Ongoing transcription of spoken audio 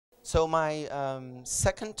So my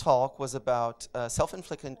second talk was about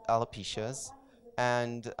self-inflicted alopecias,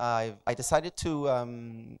 and I decided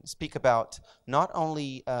to speak about not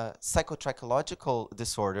only psychotrichological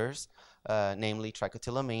disorders, namely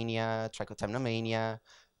trichotillomania, trichotillomania,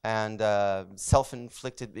 and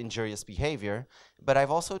self-inflicted injurious behavior, but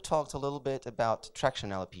I've also talked a little bit about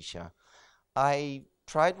traction alopecia. I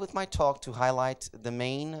tried with my talk to highlight the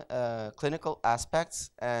main clinical aspects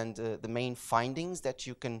and the main findings that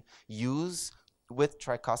you can use with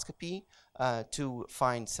trichoscopy to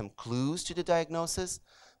find some clues to the diagnosis.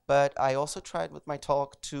 But I also tried with my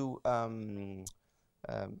talk to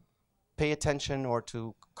pay attention or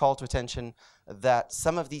to call to attention that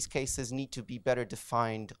some of these cases need to be better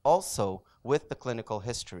defined also with the clinical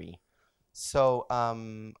history. So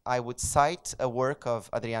I would cite a work of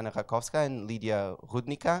Adriana Rakowska and Lydia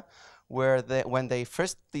Rudnicka, where when they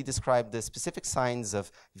firstly described the specific signs of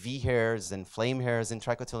V hairs and flame hairs in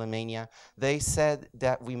trichotillomania, they said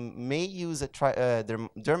that we may use a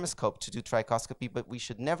dermoscope to do trichoscopy, but we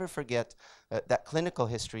should never forget that clinical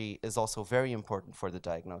history is also very important for the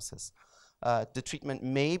diagnosis. The treatment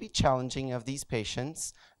may be challenging of these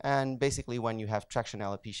patients, and basically when you have traction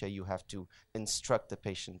alopecia, you have to instruct the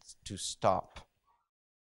patient to stop.